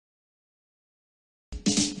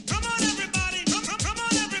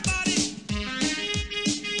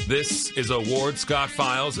This is a Ward Scott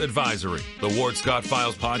Files advisory. The Ward Scott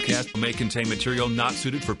Files podcast may contain material not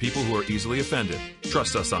suited for people who are easily offended.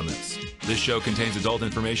 Trust us on this. This show contains adult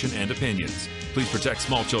information and opinions. Please protect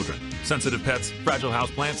small children, sensitive pets, fragile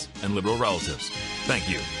houseplants, and liberal relatives. Thank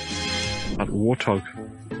you. That warthog.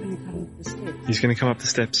 He's going to come up the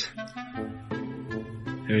steps.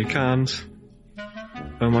 Here he comes.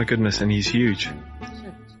 Oh my goodness, and he's huge.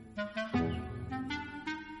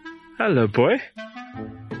 Hello, boy.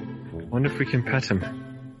 Wonder if we can pet him.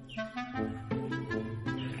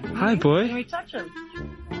 Hi, boy. Can we touch him?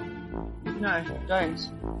 No, don't.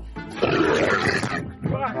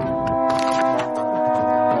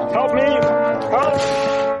 Help me!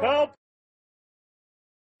 Help!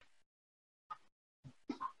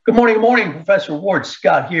 Good morning, Professor Ward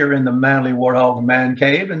Scott here in the Manly Warthog Man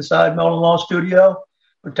Cave inside Melton Law Studio,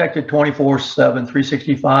 protected 24/7,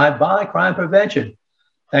 365 by Crime Prevention.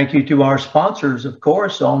 Thank you to our sponsors, of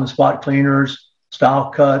course, On the Spot Cleaners,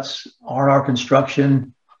 Style Cuts, R&R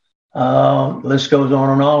Construction. List goes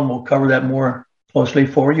on and on. We'll cover that more closely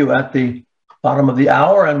for you at the bottom of the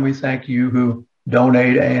hour. And we thank you who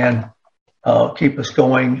donate and keep us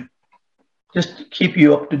going. Just to keep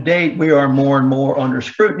you up to date, we are more and more under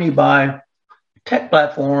scrutiny by tech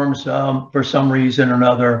platforms. For some reason or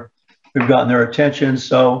another, we've gotten their attention.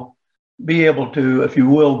 So be able to, if you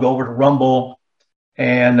will, go over to Rumble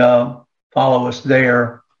and follow us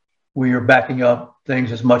there. We are backing up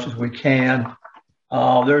things as much as we can.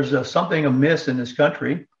 There's something amiss in this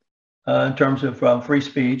country in terms of free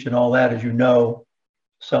speech and all that, as you know.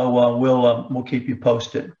 So we'll keep you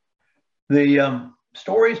posted. The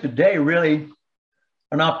stories today really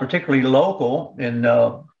are not particularly local in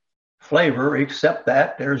flavor, except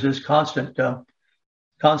that there's this constant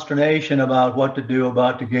consternation about what to do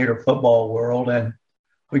about the Gator football world. And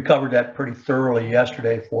we covered that pretty thoroughly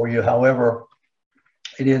yesterday for you. However,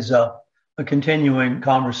 it is a continuing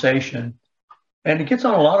conversation, and it gets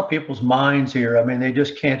on a lot of people's minds here. I mean, they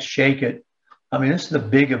just can't shake it. I mean, this is a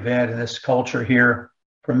big event in this culture here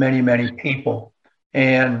for many, many people.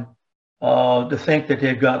 And to think that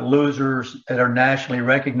they've got losers that are nationally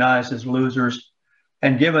recognized as losers,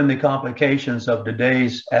 and given the complications of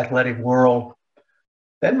today's athletic world,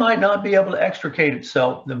 that might not be able to extricate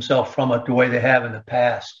themselves from it the way they have in the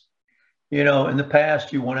past. You know, in the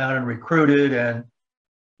past, you went out and recruited and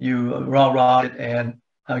you rah-rahed and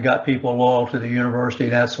got people loyal to the university,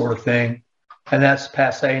 that sort of thing. And that's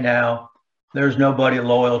passé now. There's nobody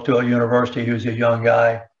loyal to a university who's a young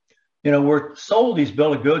guy. You know, we're sold these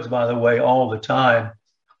bill of goods, by the way, all the time.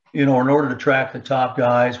 You know, in order to attract the top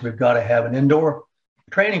guys, we've got to have an indoor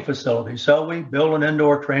training facility. So we build an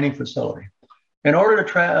indoor training facility. In order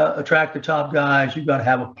to attract the top guys, you've got to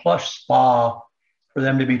have a plush spa for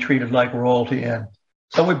them to be treated like royalty in.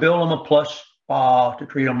 So we build them a plush spa to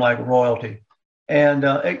treat them like royalty. And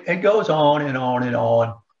it goes on and on and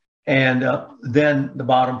on. And then the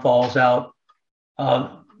bottom falls out,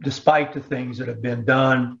 despite the things that have been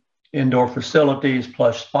done, indoor facilities,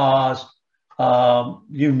 plush spas,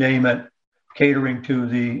 you name it, catering to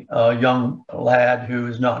the young lad who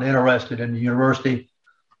is not interested in the university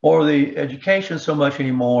or the education so much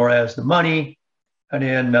anymore as the money, and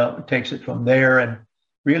then takes it from there and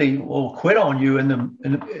really will quit on you in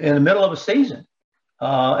the middle of a season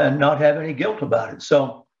and not have any guilt about it.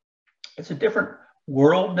 So it's a different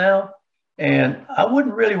world now, and I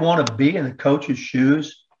wouldn't really want to be in the coach's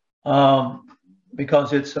shoes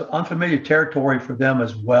because it's unfamiliar territory for them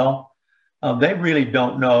as well. They really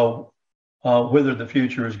don't know whither the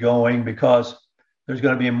future is going, because there's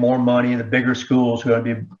going to be more money, and the bigger schools are going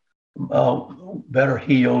to be better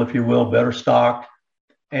heeled, if you will, better stocked.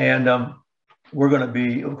 And we're going to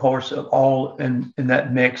be, of course, all in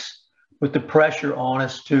that mix with the pressure on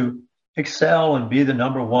us to excel and be the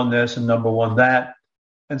number one this and number one that.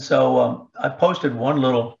 And so I posted one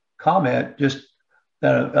little comment, just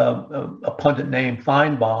that a pundit named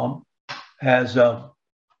Feinbaum has, see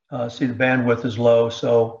the bandwidth is low,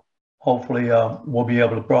 so hopefully we'll be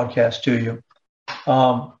able to broadcast to you.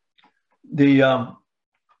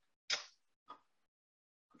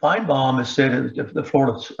 Feinbaum has said that the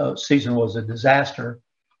Florida season was a disaster,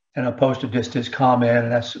 and I posted just his comment,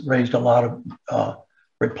 and that's raised a lot of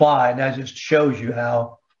reply, and that just shows you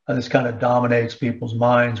how this kind of dominates people's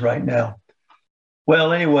minds right now.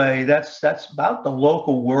 Well, anyway, that's about the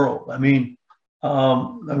local world. I mean,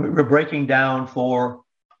 we're breaking down for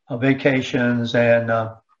vacations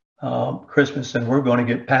and Christmas, and we're going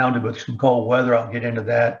to get pounded with some cold weather. I'll get into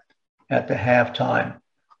that at the halftime.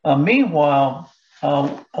 Meanwhile,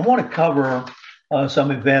 I want to cover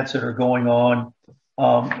some events that are going on.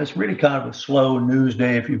 It's really kind of a slow news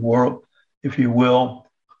day, if you will.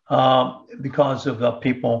 because of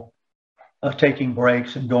people taking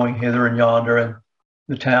breaks and going hither and yonder. And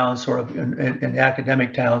the towns sort of, in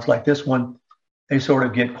academic towns like this one, they sort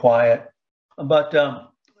of get quiet. But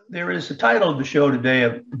there is the title of the show today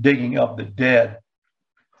of Digging Up the Dead.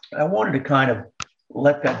 I wanted to kind of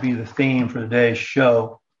let that be the theme for today's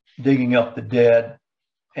show, Digging Up the Dead.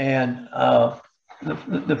 And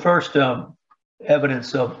the first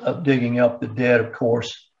evidence of digging up the dead, of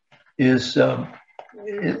course, is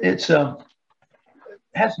it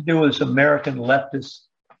has to do with this American leftist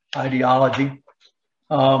ideology.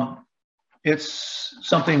 It's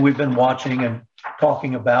something we've been watching and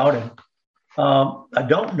talking about, and I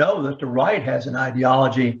don't know that the right has an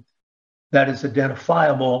ideology that is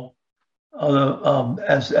identifiable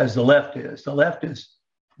as the left is. The left has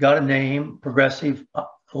got a name, progressive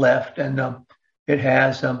left, and it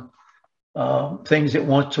has things it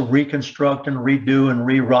wants to reconstruct and redo and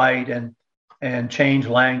rewrite and change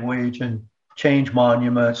language and change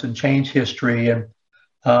monuments and change history. And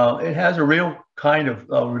it has a real kind of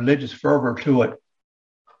religious fervor to it.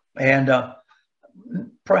 And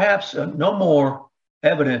perhaps no more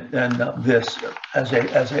evident than this as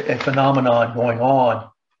a phenomenon going on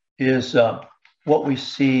is what we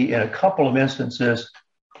see in a couple of instances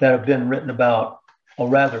that have been written about, or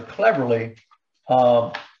rather cleverly.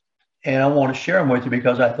 And I want to share them with you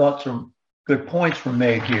because I thought some good points were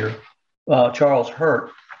made here. Charles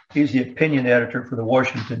Hurt, he's the opinion editor for the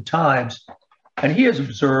Washington Times, and he has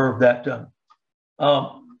observed that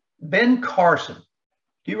Ben Carson,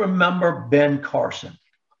 do you remember Ben Carson?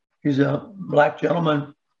 He's a black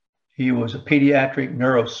gentleman. He was a pediatric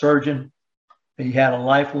neurosurgeon. He had a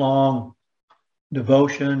lifelong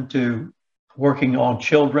devotion to working on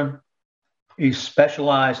children. He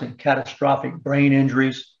specialized in catastrophic brain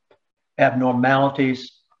injuries,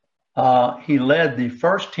 abnormalities. He led the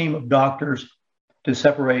first team of doctors to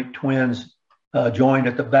separate twins joined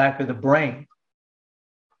at the back of the brain.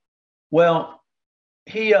 Well,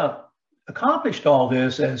 he accomplished all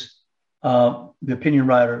this, as the opinion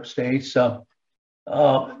writer states,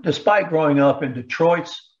 despite growing up in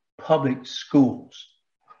Detroit's public schools,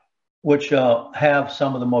 which have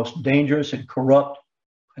some of the most dangerous and corrupt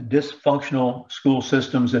and dysfunctional school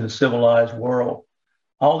systems in the civilized world.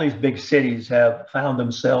 All these big cities have found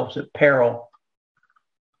themselves at peril.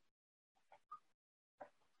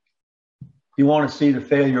 You want to see the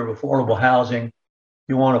failure of affordable housing.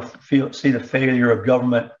 You want to see the failure of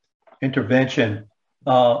government intervention.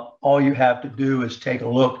 All you have to do is take a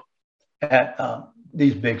look at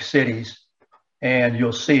these big cities and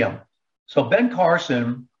you'll see them. So Ben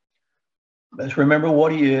Carson, let's remember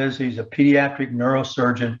what he is. He's a pediatric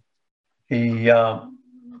neurosurgeon. He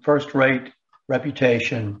first-rate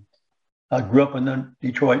reputation. Grew up in the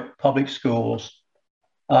Detroit public schools.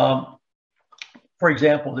 For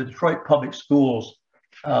example, the Detroit public schools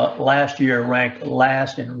last year ranked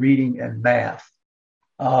last in reading and math.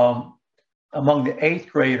 Among the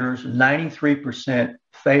eighth graders, 93%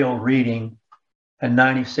 failed reading and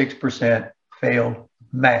 96% failed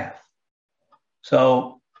math.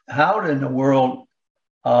 So how in the world,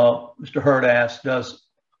 Mr. Hurt asks, does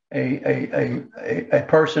a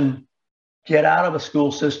person get out of a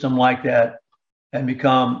school system like that and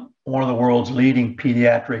become one of the world's leading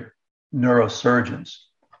pediatric neurosurgeons?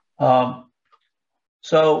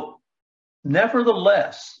 So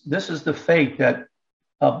nevertheless, this is the fate that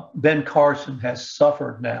Ben Carson has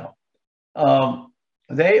suffered now.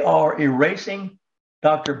 They are erasing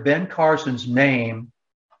Dr. Ben Carson's name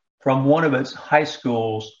from one of its high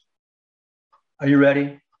schools. Are you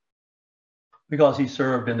ready? Because he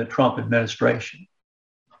served in the Trump administration.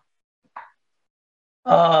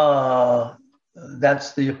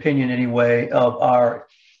 That's the opinion, anyway, of our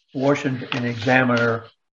Washington Examiner,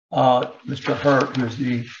 Mr. Hurt, who's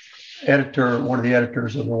the editor, one of the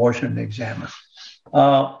editors of the Washington Examiner.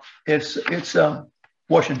 It's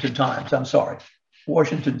Washington Times. I'm sorry,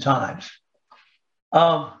 Washington Times.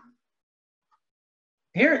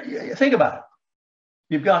 Here, think about it.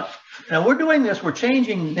 You've got, now we're doing this, we're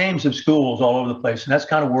changing names of schools all over the place, and that's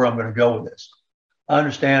kind of where I'm going to go with this. I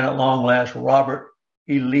understand at long last, Robert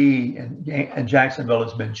E. Lee in Jacksonville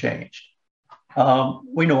has been changed.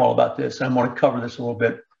 We know all about this, and I'm going to cover this a little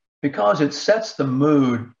bit because it sets the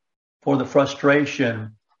mood for the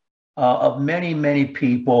frustration of many, many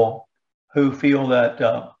people who feel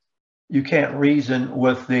that you can't reason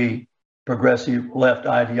with the progressive left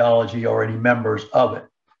ideology or any members of it.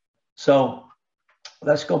 So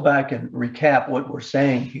let's go back and recap what we're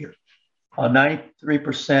saying here.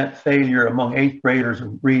 93% failure among eighth graders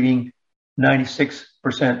of reading,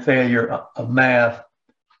 96% failure of math,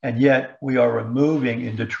 and yet we are removing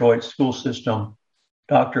in Detroit's school system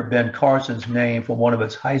Dr. Ben Carson's name from one of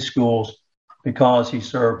its high schools because he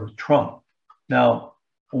served with Trump. Now,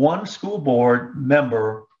 one school board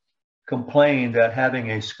member complained that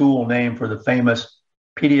having a school named for the famous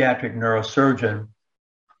pediatric neurosurgeon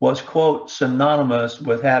was, quote, synonymous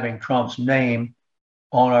with having Trump's name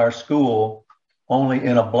on our school, only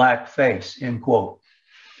in a black face, end quote.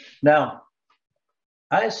 Now,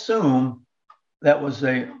 I assume that was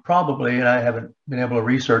probably, and I haven't been able to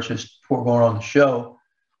research this before going on the show,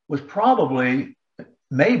 was probably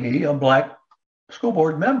maybe a black school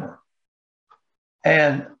board member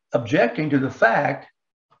and objecting to the fact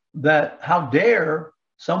that how dare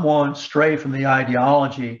someone stray from the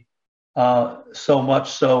ideology so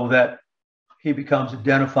much so that he becomes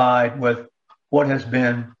identified with what has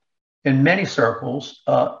been, in many circles,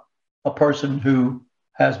 a person who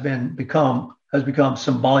has become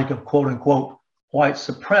symbolic of, quote unquote, white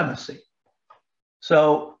supremacy.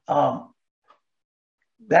 So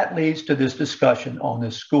that leads to this discussion on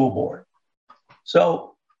this school board.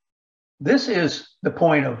 So this is the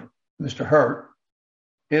point of Mr. Hurt,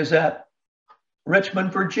 is that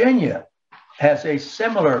Richmond, Virginia has a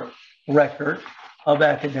similar record of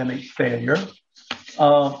academic failure,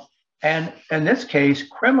 and in this case,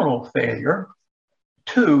 criminal failure,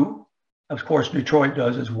 too. Of course, Detroit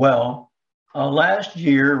does as well. Last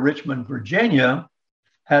year, Richmond, Virginia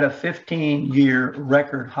had a 15-year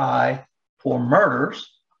record high for murders,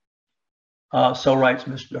 so writes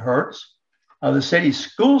Mr. Hertz. The city's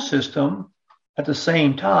school system at the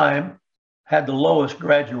same time had the lowest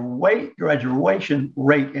graduation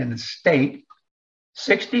rate in the state.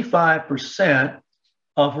 65%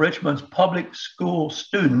 of Richmond's public school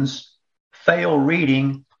students fail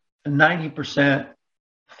reading, and 90%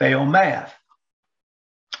 fail math.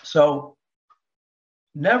 So,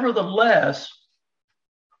 nevertheless,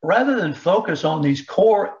 rather than focus on these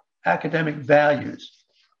core academic values,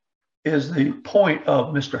 is the point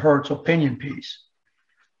of Mr. Hurt's opinion piece.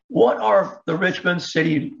 What are the Richmond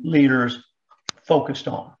city leaders focused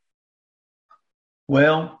on?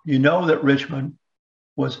 Well, you know that Richmond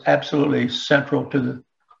was absolutely central to the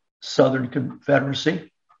Southern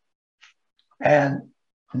Confederacy. And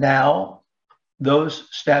now those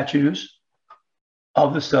statues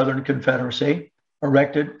of the Southern Confederacy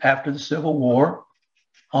erected after the Civil War,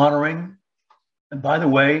 honoring, and by the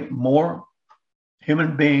way, more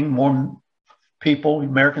people,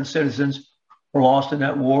 American citizens, were lost in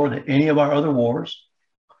that war than any of our other wars.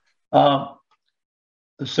 The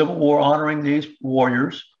Civil War honoring these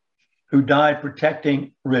warriors who died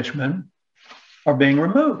protecting Richmond are being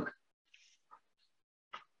removed.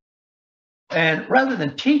 And rather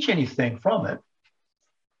than teach anything from it,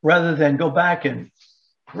 rather than go back and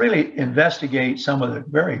really investigate some of the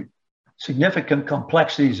very significant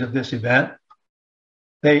complexities of this event,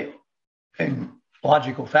 they, in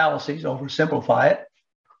logical fallacies, oversimplify it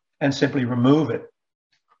and simply remove it.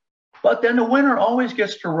 But then the winner always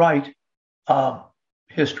gets to write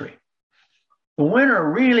history. The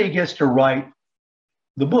winner really gets to write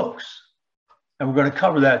the books. And we're going to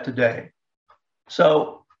cover that today.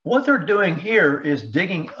 So what they're doing here is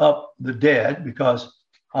digging up the dead, because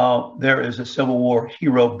there is a Civil War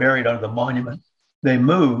hero buried under the monument. They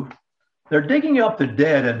moved. They're digging up the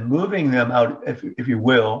dead and moving them out, if you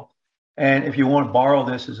will. And if you want to borrow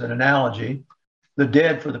this as an analogy, the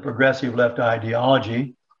dead for the progressive left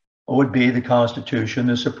ideology would be the Constitution,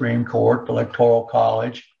 the Supreme Court, the Electoral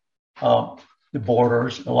College, the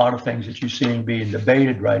borders, a lot of things that you're seeing being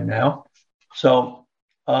debated right now. So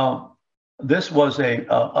this was a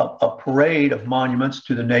parade of monuments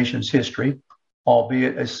to the nation's history,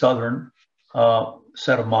 albeit a Southern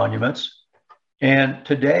set of monuments. And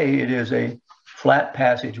today it is a flat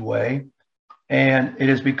passageway, and it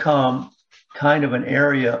has become kind of an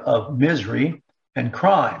area of misery and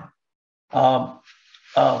crime.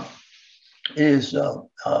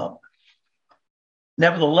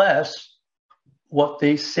 Nevertheless, what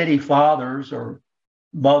these city fathers or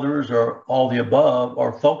mothers or all the above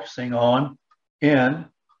are focusing on in,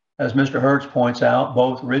 as Mr. Hertz points out,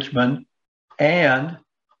 both Richmond and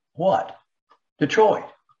what? Detroit.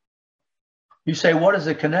 You say, what is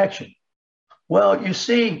the connection? Well, you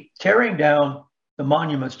see, tearing down the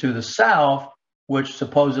monuments to the South, which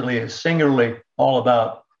supposedly is singularly all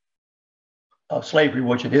about slavery,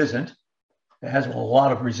 which it isn't. It has a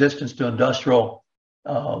lot of resistance to industrial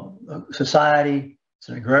society. It's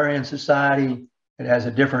an agrarian society. It has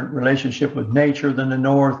a different relationship with nature than the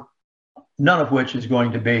North, none of which is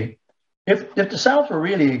going to be. If the South were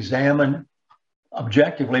really examined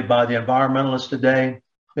objectively by the environmentalists today,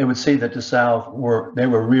 they would see that the South were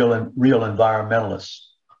real environmentalists.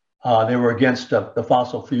 They were against the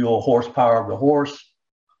fossil fuel horsepower of the horse.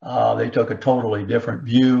 They took a totally different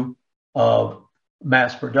view of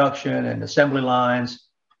mass production and assembly lines.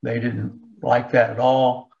 They didn't like that at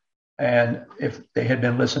all. And if they had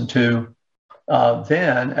been listened to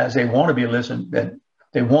then, as they want to be listened, that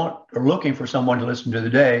they want or looking for someone to listen to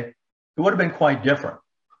today, it would have been quite different.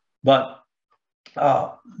 But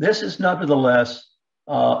this is nevertheless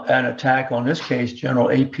an attack on, this case, General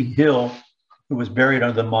A.P. Hill, who was buried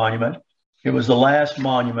under the monument. It was the last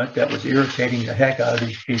monument that was irritating the heck out of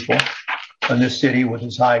these people in this city with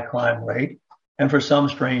its high crime rate. And for some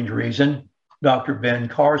strange reason, Dr. Ben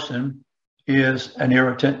Carson is an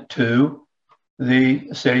irritant to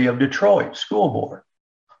the city of Detroit school board.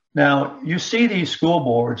 Now, you see these school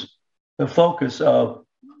boards, the focus of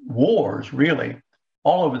wars, really,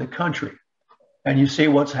 all over the country. And you see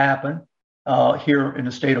what's happened here in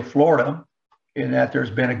the state of Florida, in that there's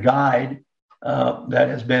been a guide that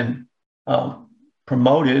has been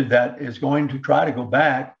promoted that is going to try to go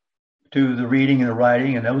back to the reading and the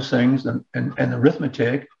writing and those things and the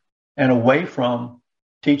arithmetic, and away from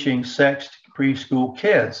teaching sex to preschool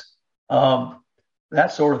kids.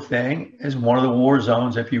 That sort of thing is one of the war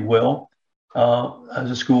zones, if you will, as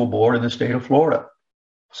a school board in the state of Florida.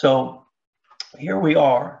 So here we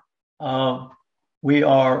are. We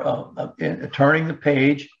are turning the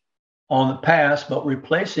page on the past, but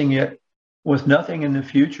replacing it with nothing in the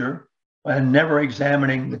future, and never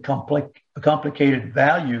examining the complicated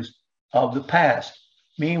values of the past.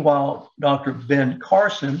 Meanwhile, Dr. Ben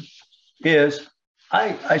Carson is,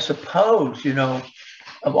 I suppose,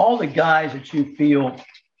 of all the guys that you feel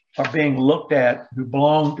are being looked at who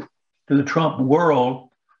belong to the Trump world,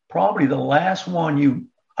 probably the last one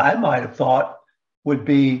I might have thought would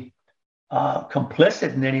be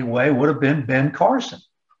complicit in any way would have been Ben Carson.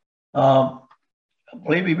 I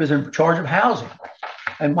believe he was in charge of housing.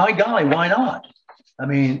 And my golly, why not? I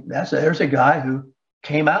mean, there's a guy who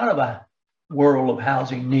came out of a world of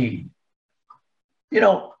housing need.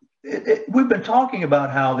 We've been talking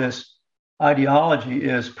about how this ideology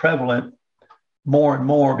is prevalent more and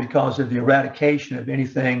more because of the eradication of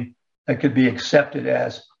anything that could be accepted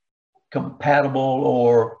as compatible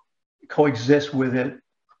or coexist with it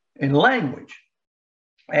in language.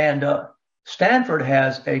 And Stanford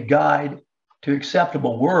has a guide to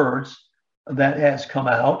acceptable words that has come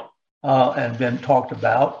out and been talked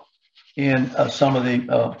about in some of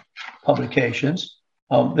the publications.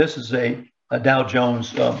 This is a Dow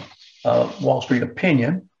Jones Wall Street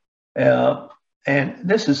Opinion. And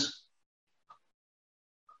this is,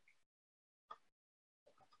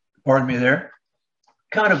 pardon me there,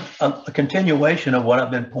 kind of a continuation of what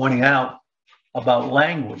I've been pointing out about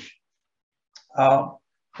language. The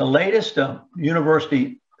latest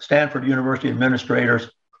Stanford University administrators,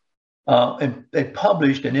 they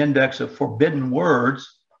published an index of forbidden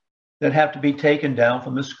words that have to be taken down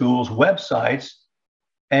from the school's websites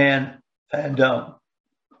and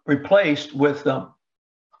replaced with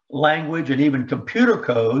language and even computer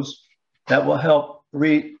codes that will help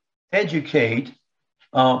re-educate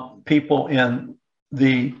people in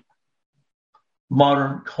the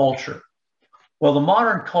modern culture. Well, the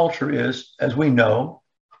modern culture is, as we know,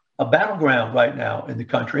 a battleground right now in the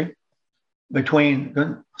country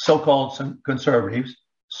between so-called conservatives,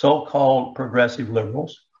 so-called progressive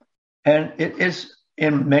liberals. And it is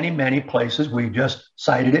in many, many places. We just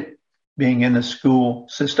cited it being in the school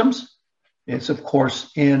systems. It's, of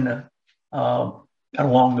course, in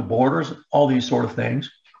along the borders, all these sort of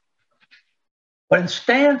things. But in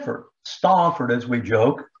Stanford, as we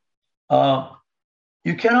joke,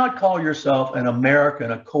 you cannot call yourself an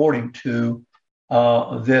American according to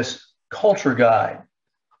this culture guide.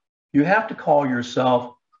 You have to call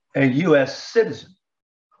yourself a U.S. citizen.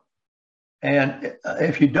 And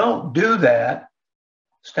if you don't do that,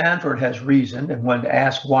 Stanford has reasoned, and when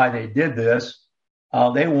asked why they did this,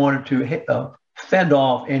 they wanted to fend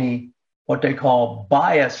off any what they call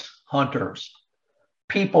bias hunters,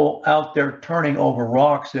 people out there turning over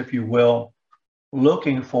rocks, if you will,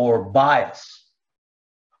 looking for bias.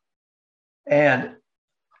 And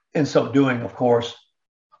in so doing, of course,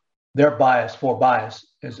 their bias for bias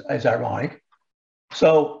is ironic.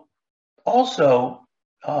 So also,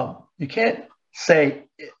 you can't say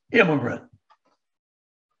immigrant.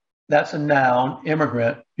 That's a noun,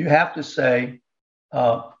 immigrant. You have to say,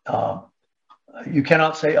 you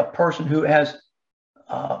cannot say a person who has,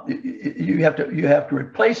 you have to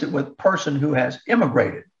replace it with person who has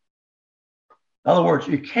immigrated. In other words,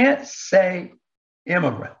 you can't say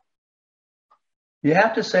immigrant. You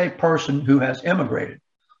have to say person who has immigrated.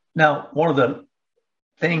 Now, one of the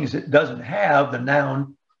things it doesn't have, the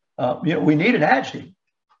noun, we need an adjective.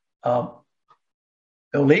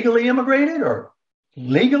 Illegally immigrated or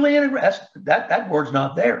legally and that word's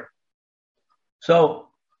not there. So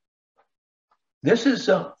this is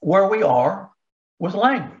where we are with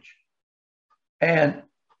language. And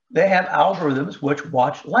they have algorithms which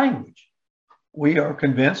watch language. We are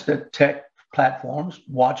convinced that tech platforms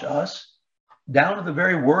watch us down to the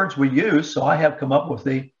very words we use. So I have come up with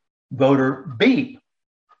the voter beep,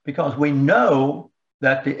 because we know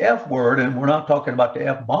that the F word, and we're not talking about the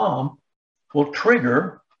F bomb, will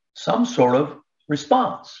trigger some sort of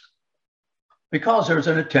response because there's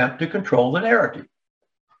an attempt to control the narrative.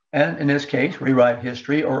 And in this case, rewrite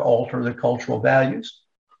history or alter the cultural values.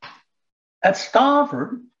 At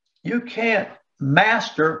Stanford, you can't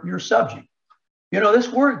master your subject. You know, this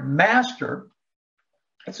word master,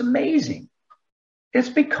 it's amazing. It's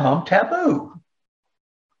become taboo.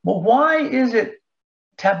 Well, why is it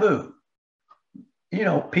taboo? You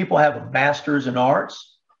know, people have a master's in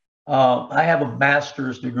arts. I have a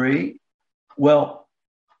master's degree. Well,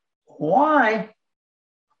 why?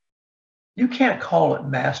 You can't call it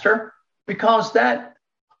master because that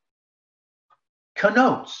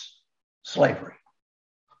connotes slavery.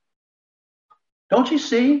 Don't you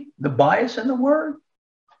see the bias in the word?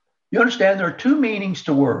 You understand there are two meanings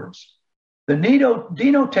to words, the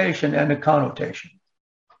denotation and the connotation.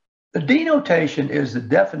 The denotation is the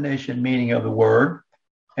definition meaning of the word.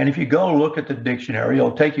 And if you go look at the dictionary,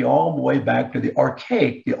 it'll take you all the way back to the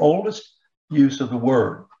archaic, the oldest use of the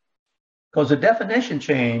word. Because the definition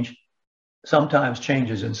change sometimes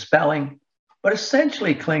changes in spelling, but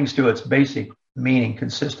essentially clings to its basic meaning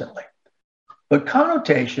consistently. But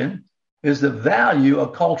connotation is the value a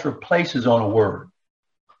culture places on a word.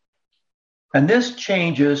 And this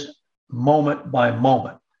changes moment by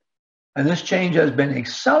moment. And this change has been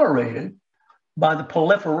accelerated by the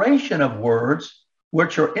proliferation of words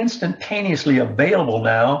which are instantaneously available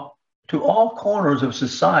now to all corners of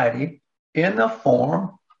society in the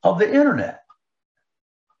form of the internet.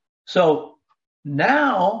 So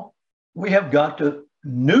now we have got to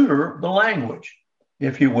neuter the language,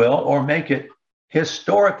 if you will, or make it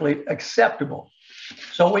historically acceptable.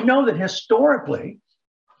 So we know that historically,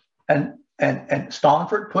 and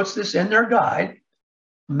Stanford puts this in their guide,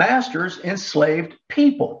 masters enslaved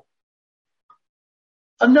people.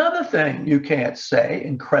 Another thing you can't say,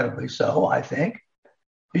 incredibly so, I think,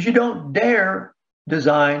 is you don't dare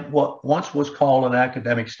design what once was called in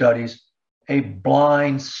academic studies a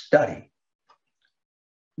blind study.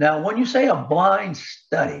 Now, when you say a blind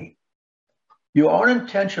study, you are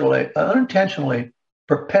unintentionally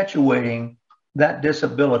perpetuating that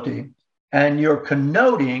disability, and you're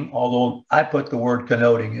connoting, although I put the word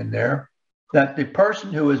connoting in there, that the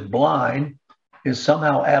person who is blind is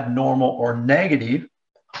somehow abnormal or negative.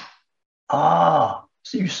 So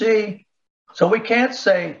you see, so we can't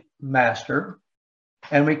say master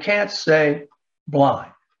and we can't say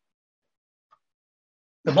blind.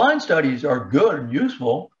 The blind studies are good and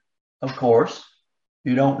useful, of course.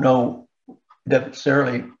 You don't know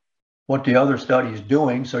necessarily what the other study is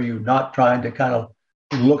doing, so you're not trying to kind of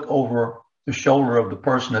look over the shoulder of the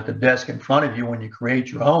person at the desk in front of you when you create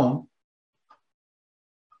your own.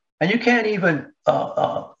 And you can't even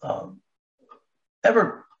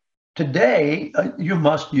ever today, you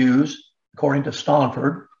must use, according to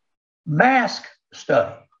Stanford, mask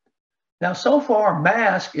study. Now, so far,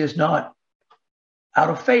 mask is not out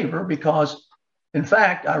of favor because, in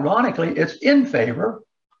fact, ironically, it's in favor,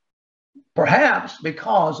 perhaps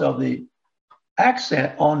because of the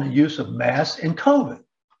accent on the use of masks in COVID.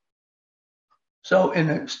 So in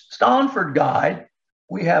the Stanford guide,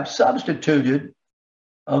 we have substituted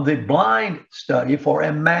the blind study for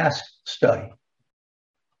a mask study.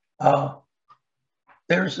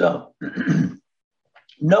 There's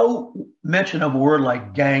no mention of a word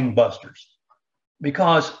like gangbusters,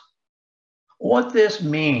 because what this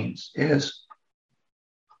means is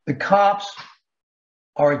the cops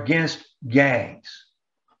are against gangs.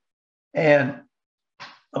 And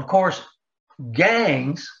of course,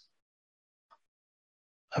 gangs,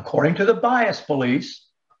 according to the bias police,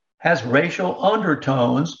 has racial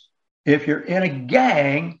undertones. If you're in a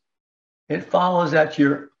gang, it follows that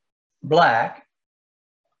you're black.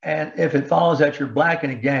 And if it follows that you're black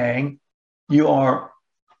in a gang, you are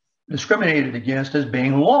discriminated against as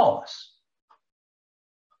being lawless.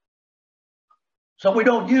 So we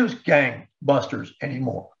don't use gangbusters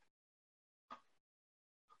anymore.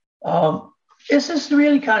 This is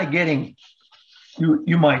really kind of getting,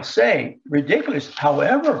 you might say, ridiculous.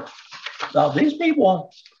 However, these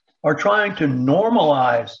people are trying to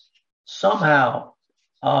normalize somehow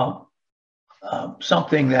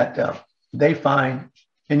something that they find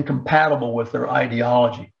incompatible with their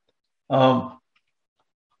ideology.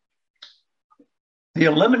 The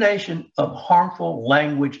Elimination of Harmful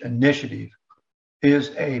Language Initiative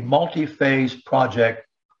is a multi-phase project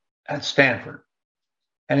at Stanford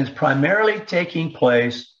and is primarily taking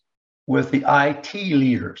place with the IT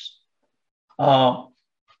leaders, the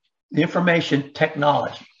information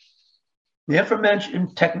technology. The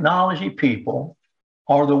information technology people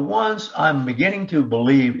are the ones I'm beginning to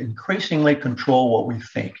believe increasingly control what we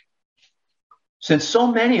think. Since so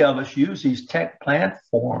many of us use these tech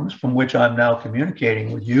platforms from which I'm now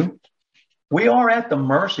communicating with you, we are at the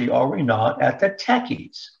mercy, are we not, at the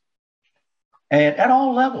techies. And at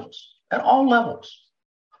all levels.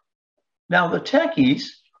 Now, the techies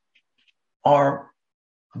are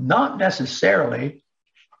not necessarily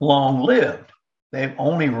long-lived. They've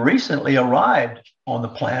only recently arrived on the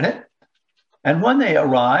planet. And when they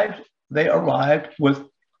arrived with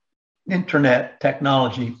internet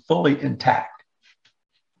technology fully intact.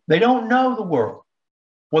 They don't know the world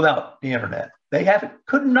without the internet. They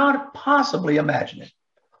could not possibly imagine it.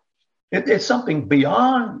 It's something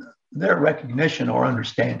beyond their recognition or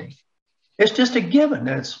understanding. It's just a given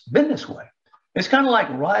that it's been this way. It's kind of like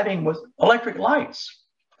arriving with electric lights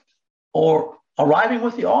or arriving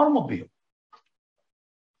with the automobile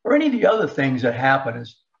or any of the other things that happen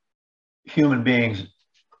as human beings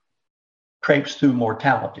traipse through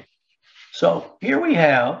mortality. So here we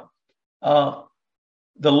have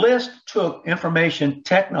the list took information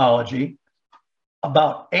technology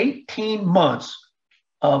about 18 months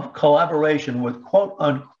of collaboration with quote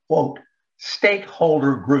unquote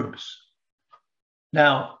stakeholder groups.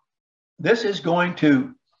 Now, this is going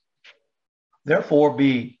to therefore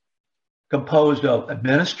be composed of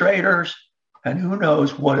administrators and who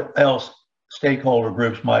knows what else stakeholder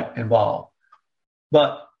groups might involve.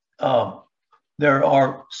 But there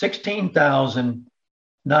are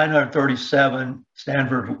 16,937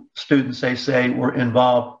 Stanford students, they say, were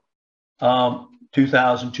involved,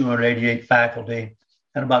 2,288 faculty,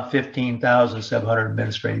 and about 15,700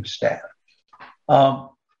 administrative staff.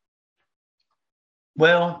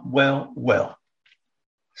 Well,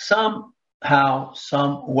 somehow,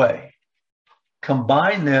 some way,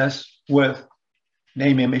 combine this with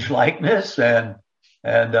name, image, likeness, and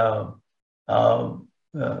a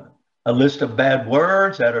list of bad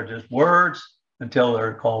words that are just words until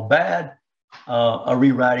they're called bad, a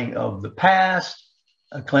rewriting of the past,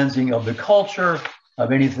 a cleansing of the culture,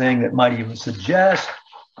 of anything that might even suggest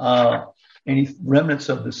any remnants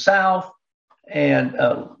of the South, and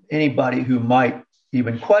anybody who might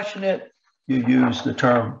even question it. You use the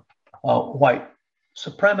term white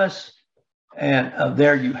supremacist, and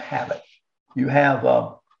there you have it. You have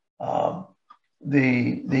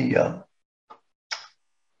the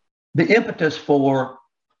impetus for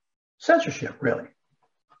censorship, really,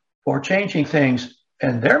 for changing things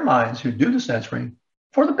in their minds who do the censoring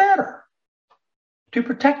for the better, to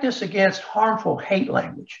protect us against harmful hate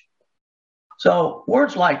language. So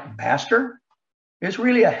words like master is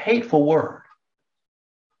really a hateful word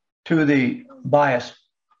to the bias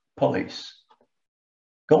police.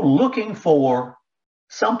 Go looking for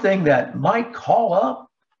something that might call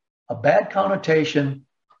up a bad connotation.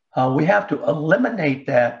 We have to eliminate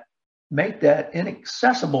that, make that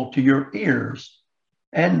inaccessible to your ears.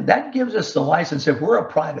 And that gives us the license, if we're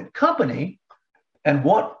a private company, and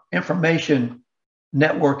what information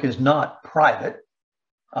network is not private,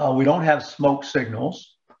 we don't have smoke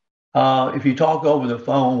signals. If you talk over the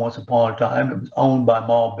phone, once upon a time, it was owned by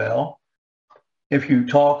Ma Bell. If you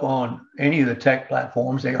talk on any of the tech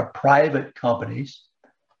platforms, they are private companies.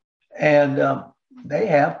 And they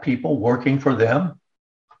have people working for them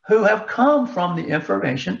who have come from the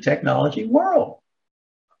information technology world,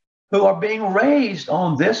 who are being raised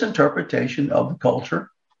on this interpretation of the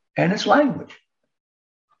culture and its language.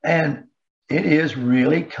 And it is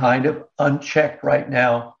really kind of unchecked right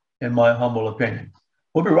now, in my humble opinion.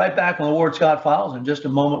 We'll be right back on the Ward Scott Files in just a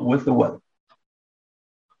moment with the weather.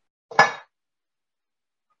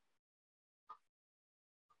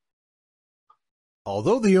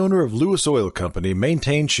 Although the owner of Lewis Oil Company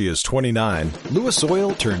maintains she is 29, Lewis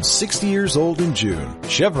Oil turns 60 years old in June.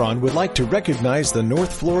 Chevron would like to recognize the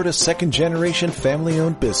North Florida second-generation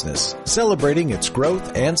family-owned business, celebrating its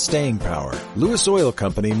growth and staying power. Lewis Oil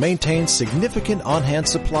Company maintains significant on-hand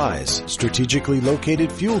supplies, strategically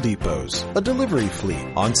located fuel depots, a delivery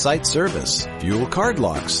fleet, on-site service, fuel card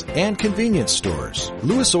locks, and convenience stores.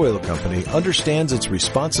 Lewis Oil Company understands its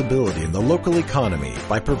responsibility in the local economy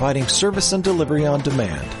by providing service and delivery on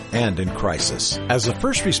demand and in crisis. As a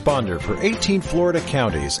first responder for 18 Florida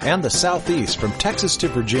counties and the Southeast from Texas to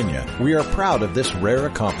Virginia, we are proud of this rare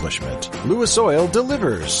accomplishment. Lewis Oil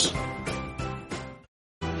delivers.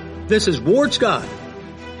 This is Ward Scott.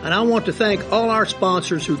 And I want to thank all our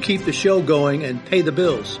sponsors who keep the show going and pay the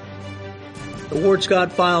bills. The Ward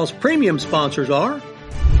Scott Files premium sponsors are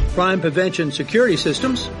Crime Prevention Security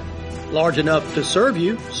Systems, large enough to serve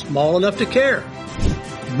you, small enough to care.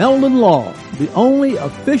 Meldon Law, the only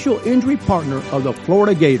official injury partner of the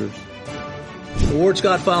Florida Gators. The Ward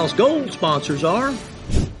Scott Files gold sponsors are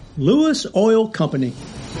Lewis Oil Company,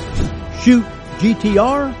 Shoot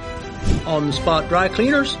GTR, On the Spot Dry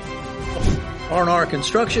Cleaners, R&R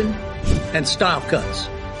Construction, and Style Cuts.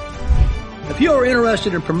 If you are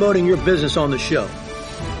interested in promoting your business on the show,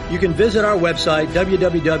 you can visit our website,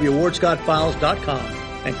 www.wardscottfiles.com,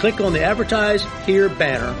 and click on the Advertise Here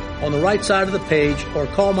banner on the right side of the page, or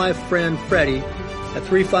call my friend Freddie at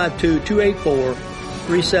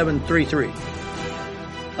 352-284-3733.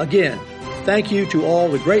 Again, thank you to all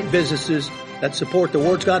the great businesses that support the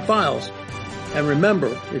Ward Scott Files. And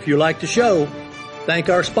remember, if you like the show, thank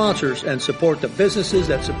our sponsors and support the businesses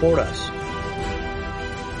that support us.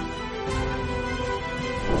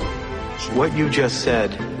 What you just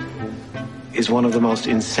said is one of the most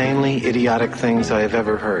insanely idiotic things I have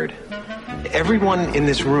ever heard. Everyone in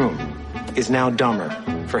this room is now dumber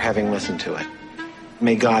for having listened to it.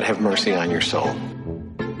 May God have mercy on your soul.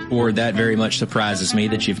 Or that very much surprises me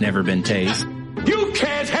that you've never been tased. You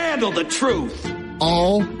can't handle the truth.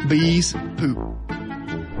 All bees poop.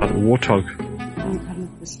 A warthog.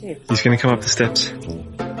 He's going to come up the steps.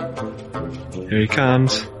 Here he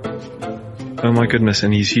comes. Oh my goodness,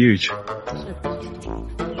 and he's huge.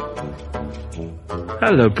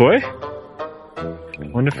 Hello, boy.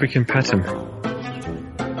 I wonder if we can pet him.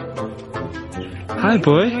 Hi,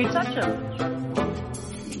 boy. Can we touch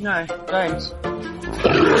him? No, don't.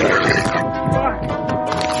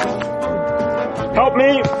 Help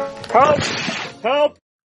me! Help! Help!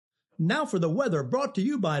 Now for the weather, brought to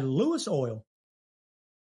you by Lewis Oil.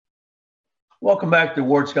 Welcome back to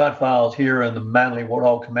Ward Scott Files here in the Manly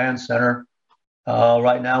Warthog Command Center.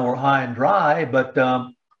 Right now we're high and dry, but I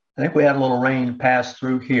think we had a little rain pass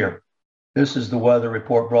through here. This is the weather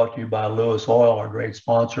report brought to you by Lewis Oil, our great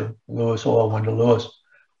sponsor, Lewis Oil, Wendell Lewis.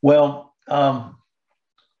 Well,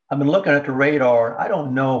 I've been looking at the radar. I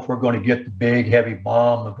don't know if we're going to get the big, heavy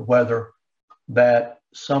bomb of the weather that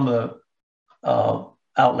some of the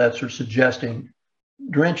outlets are suggesting.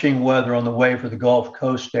 Drenching weather on the way for the Gulf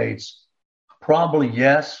Coast states. Probably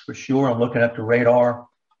yes, for sure. I'm looking at the radar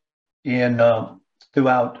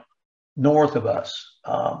throughout north of us,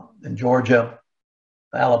 in Georgia,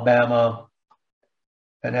 Alabama,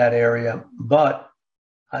 and that area. But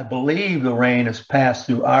I believe the rain has passed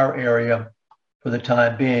through our area for the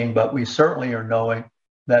time being, but we certainly are knowing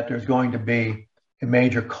that there's going to be a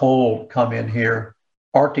major cold come in here,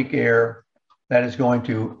 Arctic air that is going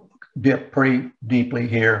to dip pretty deeply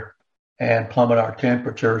here and plummet our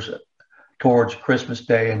temperatures towards Christmas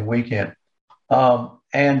Day and weekend,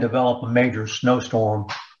 and develop a major snowstorm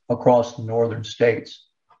across the northern states.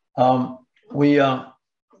 We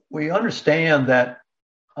understand that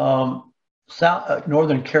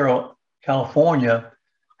Northern California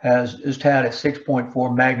has just had a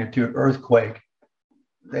 6.4 magnitude earthquake.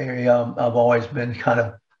 They have always been kind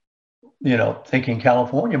of, thinking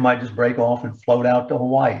California might just break off and float out to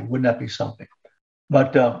Hawaii. Wouldn't that be something?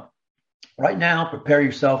 But right now, prepare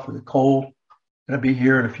yourself for the cold. It'll be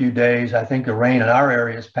here in a few days. I think the rain in our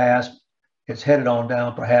area has passed. It's headed on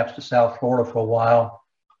down perhaps to South Florida for a while,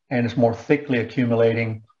 and it's more thickly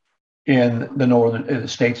accumulating in the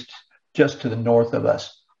states just to the north of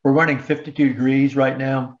us. We're running 52 degrees right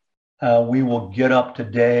now. We will get up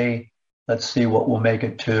today. Let's see what we'll make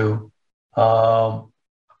it to.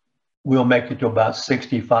 We'll make it to about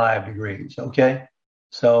 65 degrees, okay?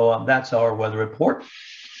 So that's our weather report,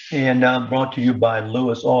 and brought to you by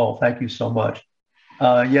Lewis Oil. Thank you so much.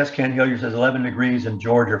 Yes, Ken Hilliard says 11 degrees in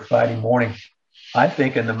Georgia Friday morning. I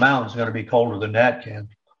think in the mountains it's going to be colder than that, Ken.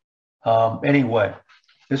 Anyway,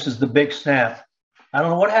 this is the big snap. I don't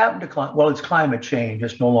know what happened to climate. Well, it's climate change.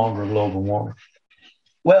 It's no longer global warming.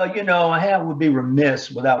 Well, I would be remiss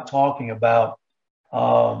without talking about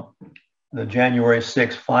the January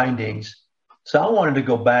 6th findings. So I wanted to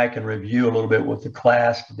go back and review a little bit with the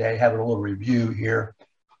class today, have a little review here.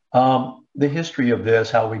 The history of this,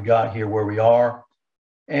 how we got here where we are.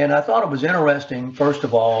 And I thought it was interesting, first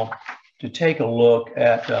of all, to take a look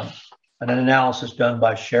at an analysis done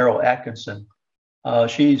by Cheryl Atkinson.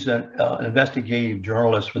 She's an investigative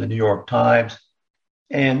journalist for the New York Times.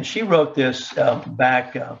 And she wrote this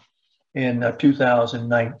back in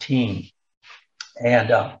 2019.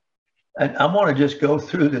 And I want to just go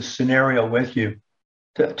through this scenario with you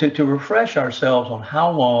to refresh ourselves on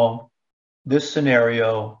how long this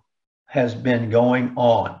scenario has been going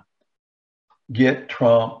on. get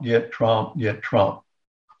Trump, get Trump, get Trump.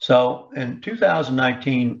 So in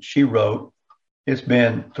 2019, she wrote, it's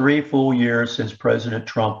been 3 full years since President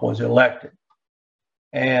Trump was elected.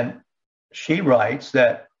 And she writes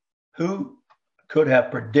that who could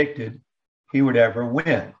have predicted he would ever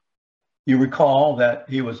win? You recall that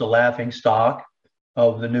he was the laughing stock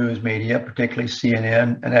of the news media, particularly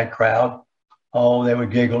CNN and that crowd. Oh, they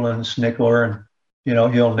would giggle and snicker and,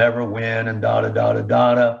 he'll never win and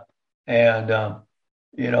da-da-da-da-da-da. And,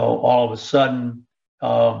 all of a sudden,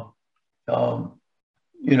 it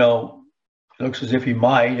looks as if he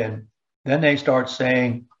might. And then they start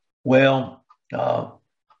saying, well,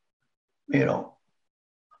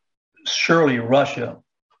 surely Russia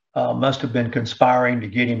must have been conspiring to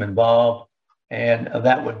get him involved. And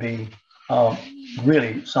that would be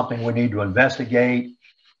really something we need to investigate.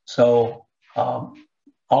 So all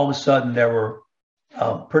of a sudden there were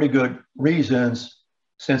pretty good reasons,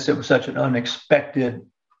 since it was such an unexpected,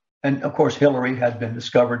 and of course Hillary had been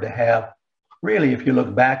discovered to have really, if you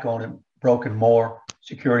look back on it, broken more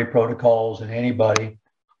security protocols than anybody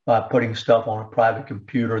by putting stuff on a private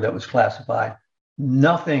computer that was classified.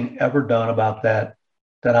 Nothing ever done about that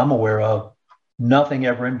I'm aware of. Nothing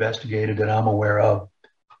ever investigated that I'm aware of.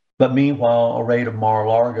 But meanwhile, a raid of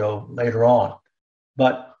Mar-a-Lago later on.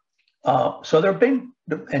 But so there have been,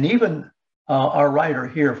 and even our writer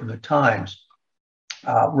here from the Times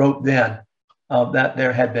wrote then that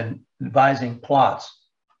there had been advising plots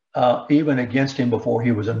even against him before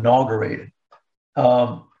he was inaugurated.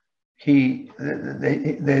 His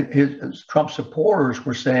Trump supporters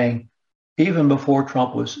were saying, even before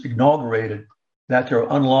Trump was inaugurated, that there were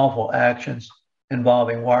unlawful actions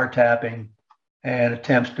involving wiretapping and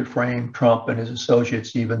attempts to frame Trump and his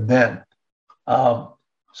associates even then.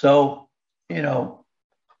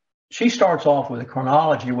 She starts off with a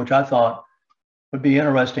chronology, which I thought would be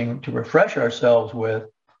interesting to refresh ourselves with.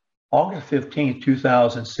 August 15th,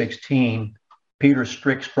 2016, Peter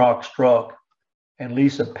Strzok and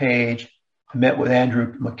Lisa Page met with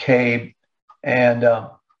Andrew McCabe, and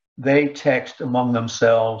they text among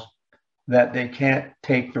themselves that they can't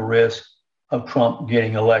take the risk of Trump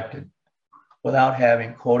getting elected without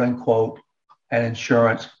having, quote unquote, an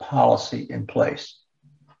insurance policy in place.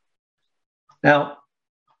 Now,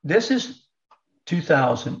 this is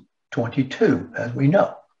 2022, as we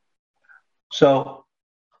know. So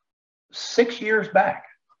 6 years back,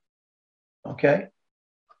 okay?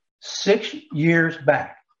 6 years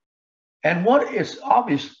back. And what is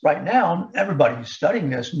obvious right now, everybody who's studying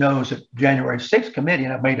this knows that January 6th committee,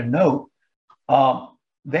 and I've made a note,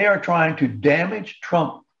 they are trying to damage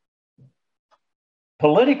Trump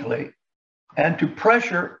politically and to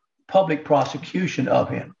pressure public prosecution of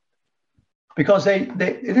him. Because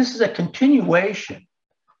this is a continuation,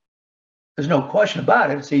 there's no question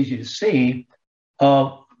about it, it's easy to see,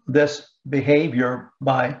 of this behavior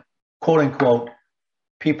by, quote unquote,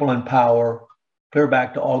 people in power, clear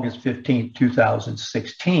back to August 15,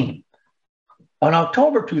 2016. On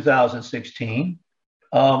October 2016,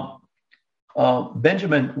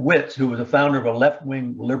 Benjamin Wittes, who was the founder of a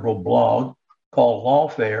left-wing liberal blog called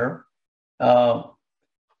Lawfare,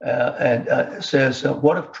 says,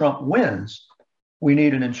 what if Trump wins? We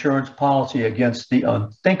need an insurance policy against the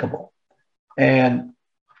unthinkable. And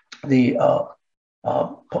the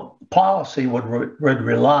policy would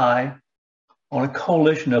rely on a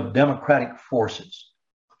coalition of democratic forces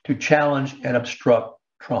to challenge and obstruct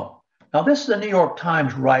Trump. Now, this is a New York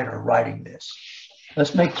Times writer writing this.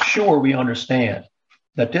 Let's make sure we understand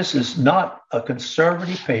that this is not a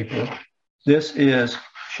conservative paper. This is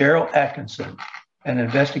Cheryl Atkinson, an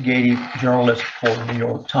investigative journalist for the New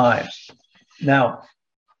York Times. Now,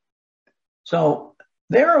 so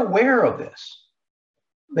they're aware of this.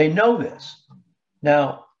 They know this.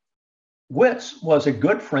 Now, Wittes was a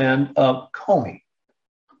good friend of Comey,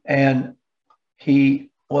 and he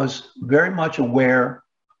was very much aware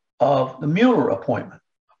of the Mueller appointment.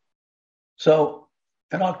 So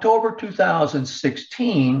in October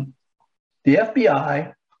 2016, the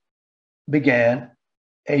FBI began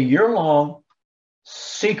a year-long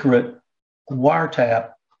secret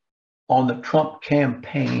wiretap on the Trump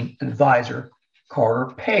campaign advisor,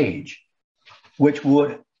 Carter Page, which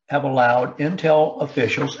would have allowed intel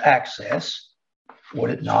officials access,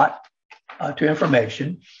 would it not, to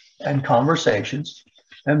information and conversations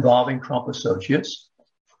involving Trump associates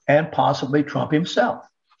and possibly Trump himself.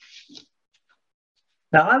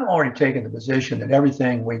 Now, I've already taken the position that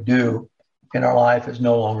everything we do in our life is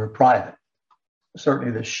no longer private.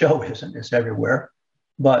 Certainly this show isn't, it's everywhere,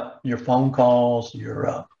 but your phone calls,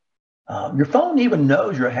 your phone even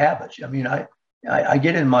knows your habits. I mean, I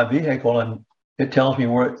get in my vehicle and It tells me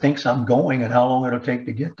where it thinks I'm going and how long it'll take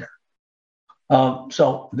to get there.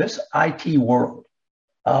 So this IT world.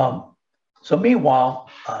 So meanwhile,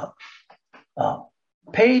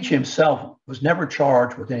 Page himself was never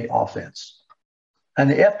charged with any offense. And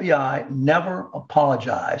the FBI never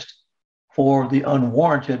apologized for the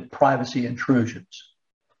unwarranted privacy intrusions.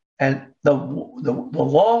 And the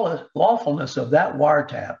lawfulness of that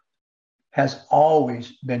wiretap has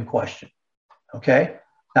always been questioned. Okay?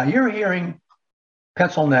 Now you're hearing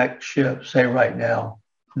pencil neck Schiff say right now,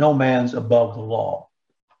 no man's above the law.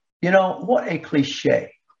 You know, what a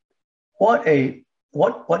cliche. What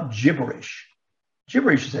gibberish.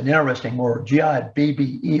 Gibberish is an interesting word, Gibberish.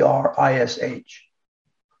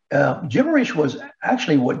 Gibberish was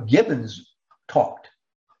actually what Gibbons talked.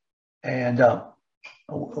 And,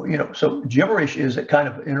 so gibberish is a kind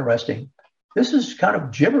of interesting. This is kind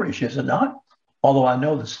of gibberish, is it not? Although I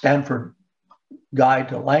know the Stanford Guide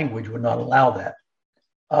to Language would not allow that.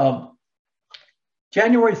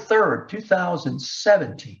 January 3rd,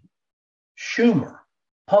 2017, Schumer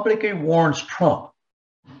publicly warns Trump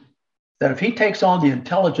that if he takes on the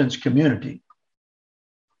intelligence community,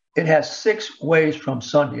 it has 6 ways from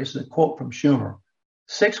Sunday. This is a quote from Schumer.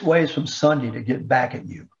 6 ways from Sunday to get back at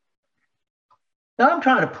you. Now, I'm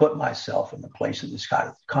trying to put myself in the place of this kind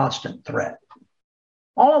of constant threat.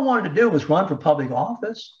 All I wanted to do was run for public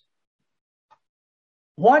office.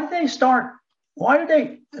 Why did they start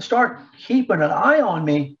keeping an eye on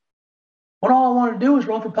me when all I wanted to do was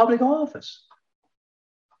run for public office?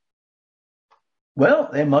 Well,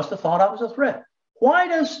 they must have thought I was a threat. Why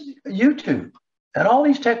does YouTube and all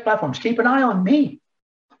these tech platforms keep an eye on me?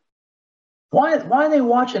 Why are they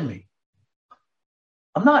watching me?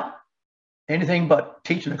 I'm not anything but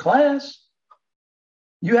teaching a class.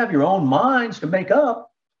 You have your own minds to make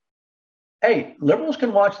up. Hey, liberals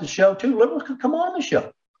can watch the show too. Liberals can come on the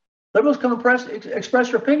show. Liberals can express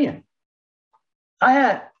their opinion. I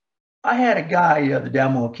had a guy the other day,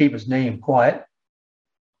 I'm going to keep his name quiet,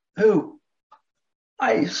 who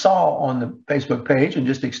I saw on the Facebook page and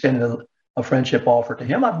just extended a friendship offer to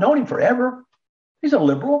him. I've known him forever. He's a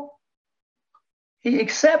liberal. He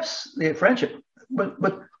accepts the friendship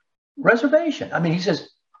with reservation. I mean, he says,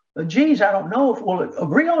 geez, I don't know if we'll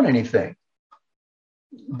agree on anything.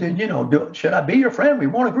 Then, should I be your friend? We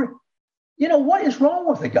won't agree. What is wrong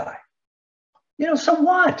with the guy? So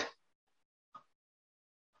what?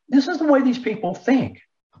 This is the way these people think.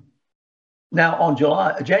 Now, on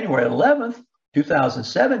January 11th,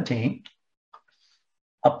 2017,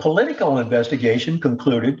 a political investigation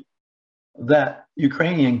concluded that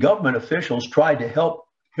Ukrainian government officials tried to help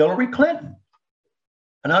Hillary Clinton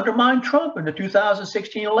and undermine Trump in the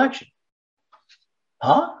 2016 election.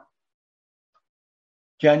 Huh?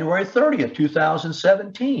 January 30th,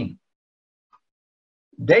 2017.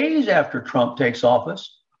 Days after Trump takes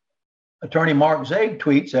office, attorney Mark Zaid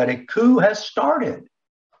tweets that a coup has started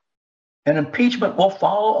and impeachment will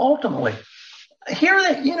follow ultimately. Here,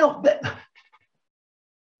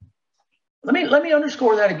 let me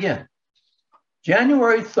underscore that again.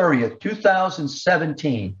 January 30th,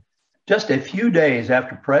 2017, just a few days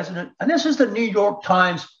after President, and this is the New York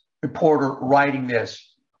Times reporter writing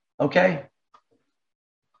this, okay?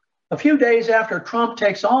 A few days after Trump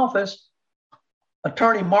takes office,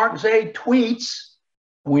 attorney Mark Zaid tweets,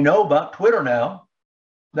 we know about Twitter now,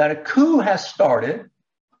 that a coup has started,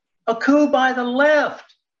 a coup by the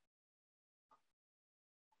left.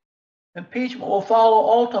 Impeachment will follow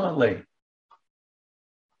ultimately.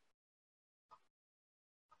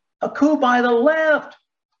 A coup by the left.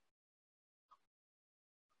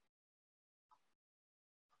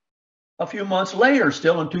 A few months later,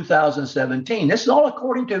 still in 2017, this is all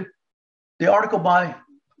according to the article by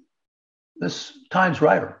this Times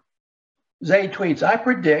writer. Zaid tweets, I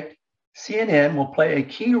predict CNN will play a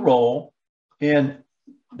key role in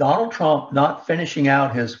Donald Trump not finishing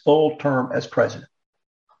out his full term as president.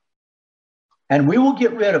 And we will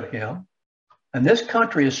get rid of him. And this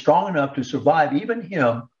country is strong enough to survive even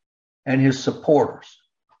him and his supporters.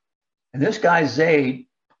 And this guy Zaid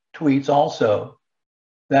tweets also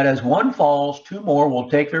that as one falls, 2 more will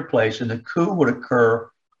take their place and the coup would occur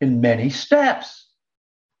in many steps.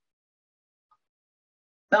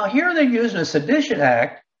 Now here they're using a sedition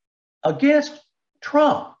act against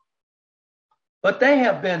Trump, but they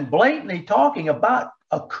have been blatantly talking about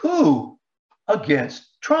a coup against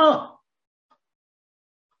Trump.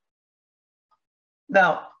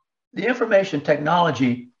 Now, the information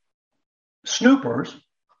technology snoopers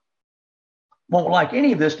won't like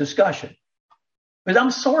any of this discussion because I'm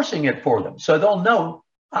sourcing it for them. So they'll know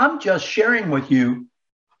I'm just sharing with you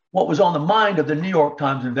what was on the mind of the New York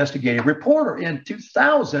Times investigative reporter in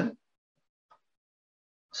 2000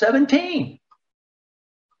 17.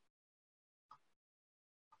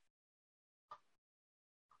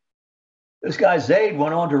 This guy Zaid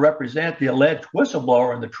went on to represent the alleged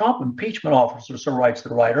whistleblower in the Trump impeachment officer, so writes the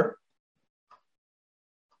writer,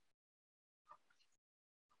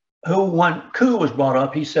 who, when coup was brought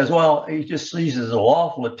up, he says, well, he just sees it as a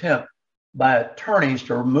lawful attempt by attorneys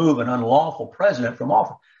to remove an unlawful president from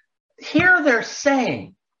office. Here they're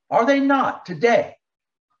saying, are they not today,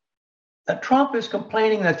 that Trump is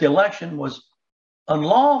complaining that the election was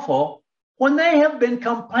unlawful when they have been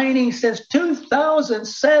complaining since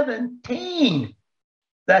 2017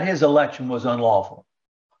 that his election was unlawful.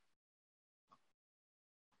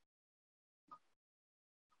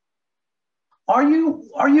 Are you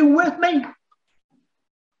with me?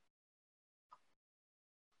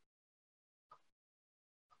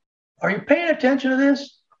 Are you paying attention to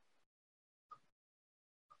this?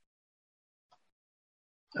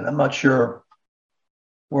 And I'm not sure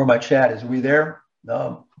where my chat is. Are we there?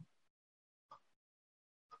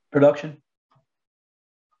 Production?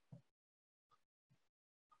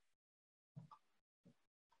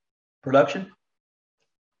 Production?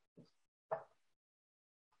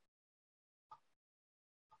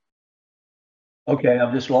 Okay,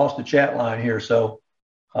 I've just lost the chat line here, so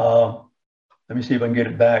let me see if I can get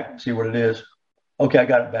it back, see what it is. Okay, I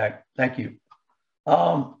got it back. Thank you.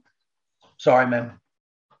 Sorry, ma'am.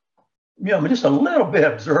 You know, I'm just a little bit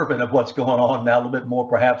observant of what's going on now, a little bit more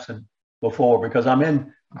perhaps than before, because I'm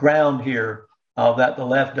in ground here that the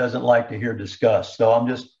left doesn't like to hear discussed. So I'm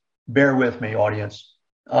just, bear with me, audience.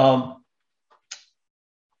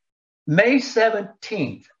 May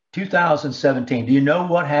 17th, 2017. Do you know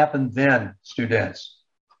what happened then, students?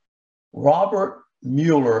 Robert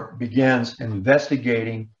Mueller begins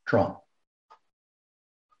investigating Trump.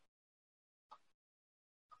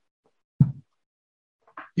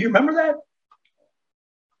 Do you remember that?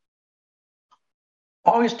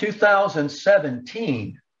 August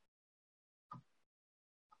 2017,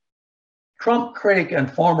 Trump critic and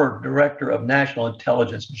former director of national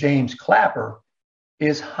intelligence, James Clapper,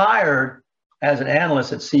 is hired as an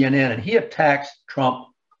analyst at CNN, and he attacks Trump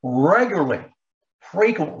regularly,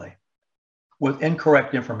 frequently, with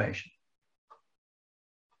incorrect information.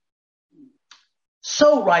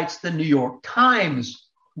 So writes the New York Times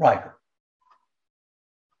writer.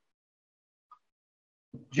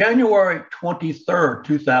 January 23rd,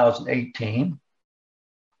 2018,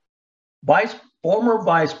 former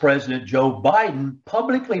Vice President Joe Biden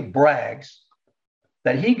publicly brags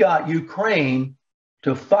that he got Ukraine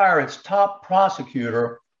to fire its top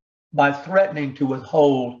prosecutor by threatening to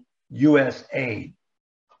withhold U.S. aid.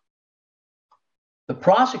 The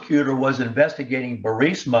prosecutor was investigating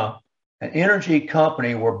Burisma, an energy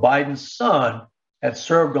company where Biden's son had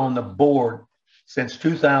served on the board since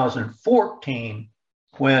 2014,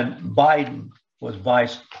 when Biden was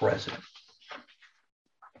vice president.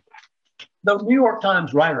 The New York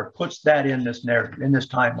Times writer puts that in this narrative, in this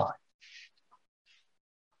timeline.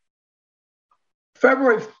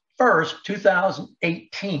 February 1st,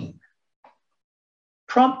 2018,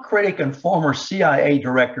 Trump critic and former CIA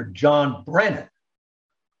director John Brennan,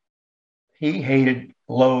 he hated,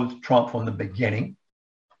 loathed Trump from the beginning,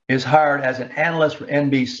 is hired as an analyst for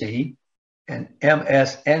NBC and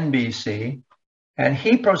MSNBC, and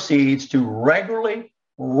he proceeds to regularly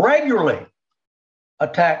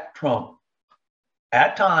attack Trump,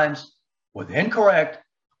 at times with incorrect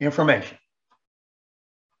information.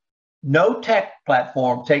 No tech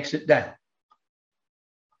platform takes it down.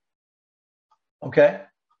 Okay?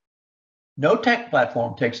 No tech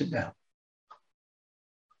platform takes it down.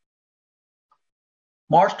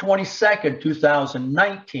 March 22nd,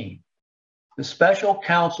 2019, the special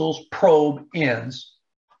counsel's probe ends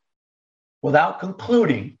without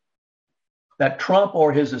concluding that Trump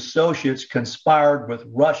or his associates conspired with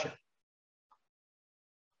Russia,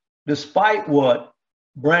 despite what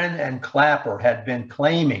Brennan and Clapper had been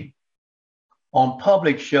claiming on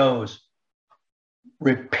public shows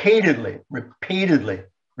repeatedly.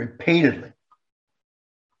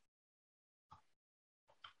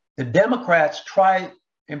 The Democrats try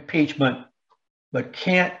impeachment, but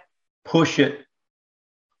can't push it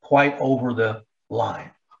quite over the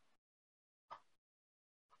line.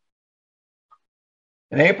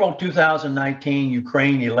 In April 2019,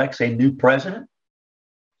 Ukraine elects a new president,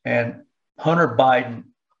 and Hunter Biden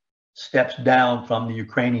steps down from the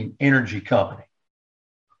Ukrainian energy company.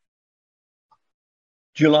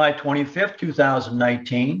 July 25th,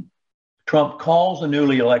 2019, Trump calls the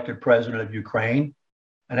newly elected president of Ukraine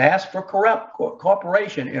and asks for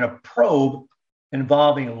cooperation in a probe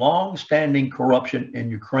involving long-standing corruption in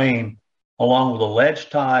Ukraine, along with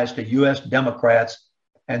alleged ties to U.S. Democrats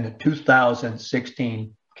and the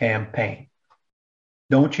 2016 campaign.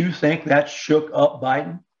 Don't you think that shook up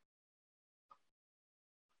Biden?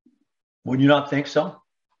 Would you not think so?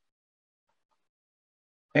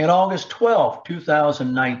 And August 12,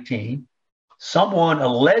 2019, someone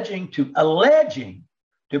alleging to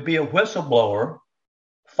be a whistleblower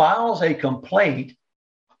files a complaint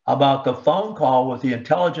about the phone call with the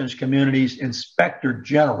intelligence community's inspector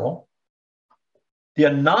general. The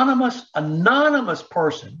anonymous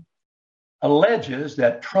person alleges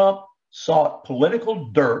that Trump sought political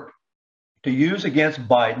dirt to use against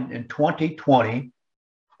Biden in 2020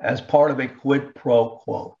 as part of a quid pro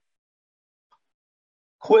quo.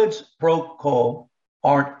 Quids pro quo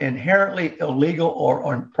aren't inherently illegal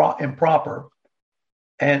or improper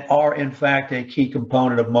and are, in fact, a key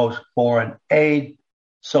component of most foreign aid,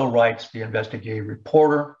 so writes the investigative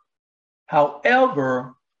reporter.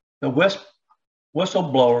 However, the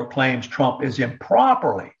whistleblower claims Trump is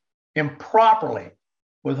improperly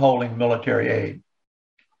withholding military aid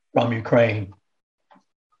from Ukraine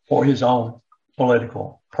for his own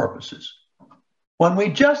political purposes. When we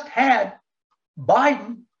just had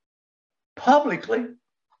Biden publicly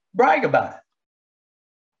brag about it.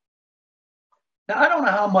 Now, I don't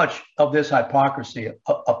know how much of this hypocrisy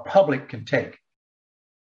a public can take.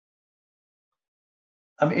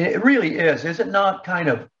 I mean, it really is. Is it not kind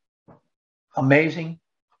of amazing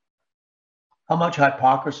how much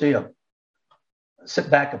hypocrisy a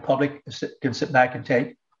public can sit back and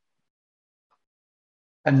take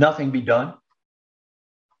and nothing be done?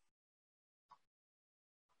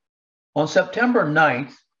 On September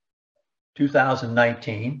 9th,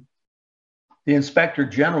 2019, the Inspector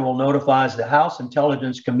General notifies the House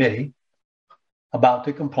Intelligence Committee about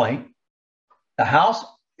the complaint. The House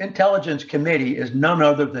Intelligence Committee is none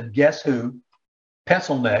other than, guess who?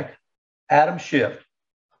 Pencil neck Adam Schiff,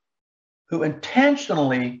 who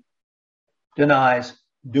intentionally denies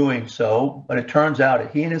doing so, but it turns out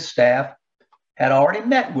that he and his staff had already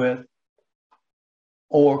met with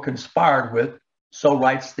or conspired with, so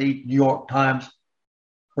writes the New York Times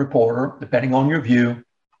reporter, depending on your view,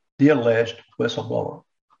 the alleged whistleblower.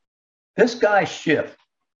 This guy Schiff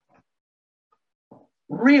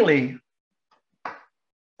really,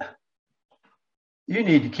 you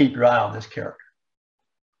need to keep your eye on this character.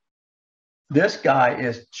 This guy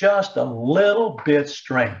is just a little bit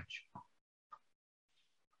strange.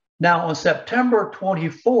 Now, on September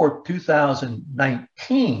 24th,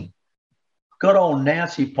 2019, good old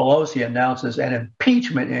Nancy Pelosi announces an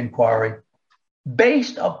impeachment inquiry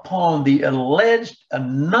based upon the alleged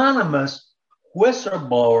anonymous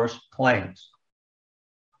whistleblower's claims.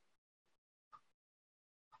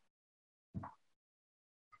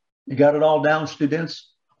 You got it all down,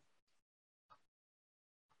 students?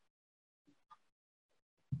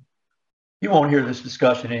 You won't hear this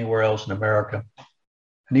discussion anywhere else in America.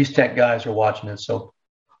 And these tech guys are watching it, so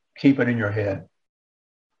keep it in your head.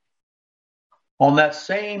 On that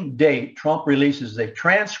same date, Trump releases a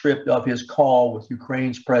transcript of his call with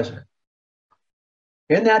Ukraine's president.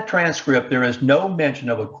 In that transcript, there is no mention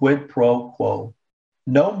of a quid pro quo,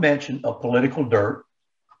 no mention of political dirt,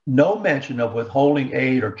 no mention of withholding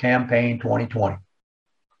aid or campaign 2020.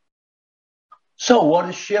 So what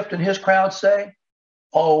does Schiff and his crowd say?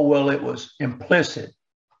 Oh, well, it was implicit.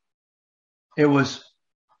 It was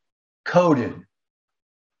coded.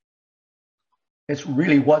 It's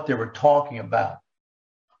really what they were talking about.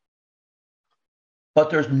 But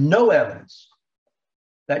there's no evidence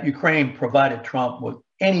that Ukraine provided Trump with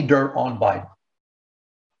any dirt on Biden.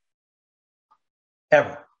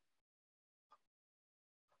 Ever.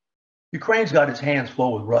 Ukraine's got its hands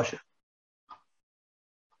full with Russia.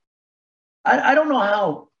 I don't know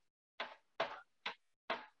how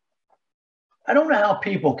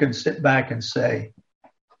people can sit back and say,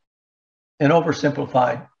 in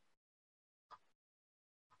oversimplified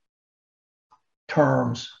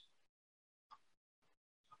terms,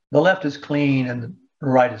 the left is clean and the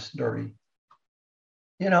right is dirty.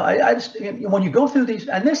 You know, I just, when you go through these,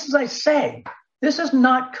 and this, as I say, this is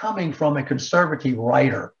not coming from a conservative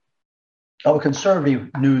writer of a conservative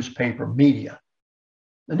newspaper media.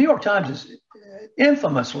 The New York Times is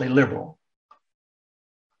infamously liberal.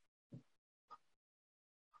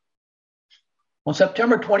 On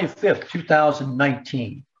September 25th,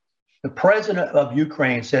 2019, the president of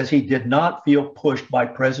Ukraine says he did not feel pushed by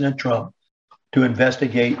President Trump to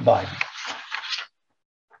investigate Biden.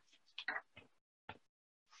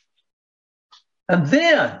 And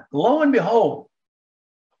then, lo and behold,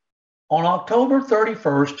 on October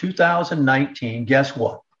 31st, 2019, guess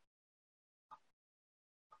what?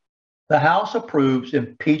 The House approves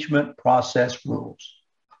impeachment process rules.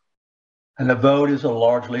 And the vote is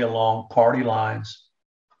largely along party lines.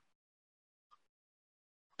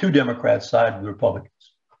 2 Democrats side with the Republicans.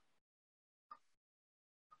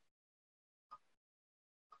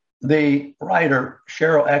 The writer,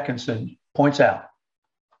 Cheryl Atkinson, points out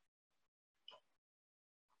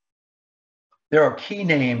there are key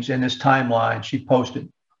names in this timeline she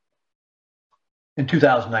posted in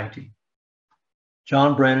 2019.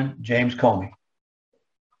 John Brennan, James Comey.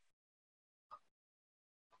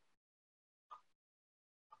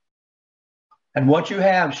 And what you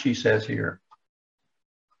have, she says here,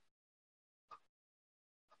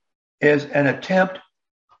 is an attempt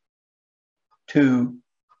to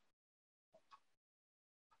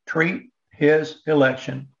treat his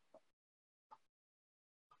election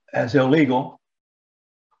as illegal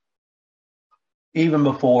even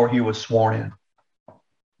before he was sworn in.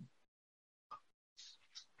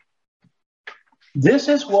 This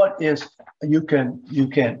is what is you can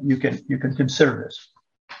consider this.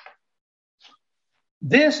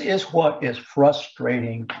 This is what is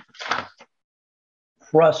frustrating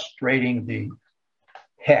the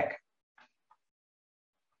heck,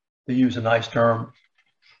 to use a nice term,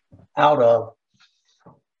 out of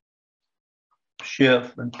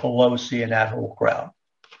Schiff and Pelosi and that whole crowd.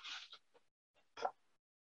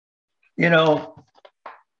 You know,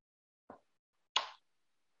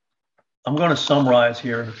 I'm going to summarize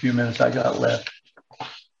here in the few minutes I got left.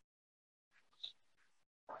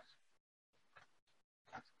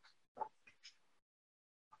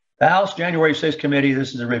 The House January 6th committee,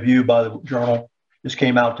 this is a review by the Journal, this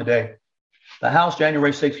came out today. The House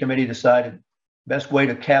January 6th committee decided best way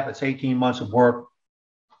to cap its 18 months of work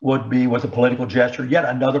would be with a political gesture, yet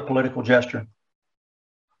another political gesture.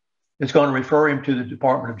 It's going to refer him to the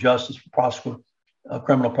Department of Justice for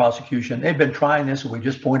criminal prosecution. They've been trying this, as we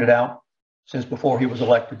just pointed out, since before he was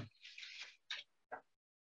elected.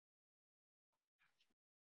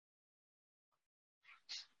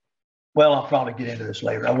 Well, I'll probably get into this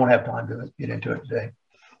later. I won't have time to get into it today.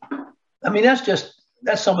 I mean, that's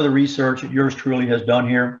some of the research that yours truly has done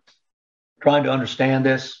here, trying to understand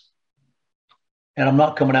this. And I'm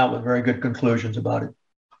not coming out with very good conclusions about it.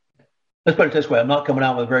 Let's put it this way. I'm not coming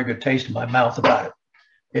out with a very good taste in my mouth about it.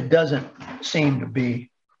 It doesn't seem to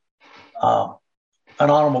be an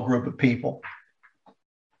honorable group of people.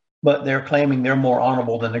 But they're claiming they're more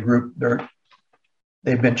honorable than the group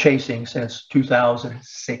they've been chasing since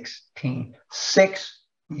 2016. 6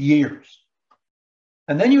 years.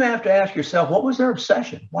 And then you have to ask yourself, what was their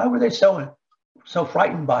obsession? Why were they so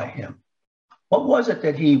frightened by him? What was it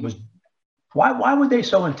that he was? Why were they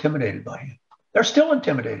so intimidated by him? They're still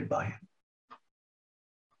intimidated by him.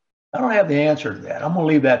 I don't have the answer to that. I'm going to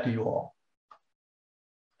leave that to you all.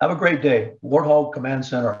 Have a great day. Warthog Command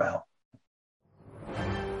Center out.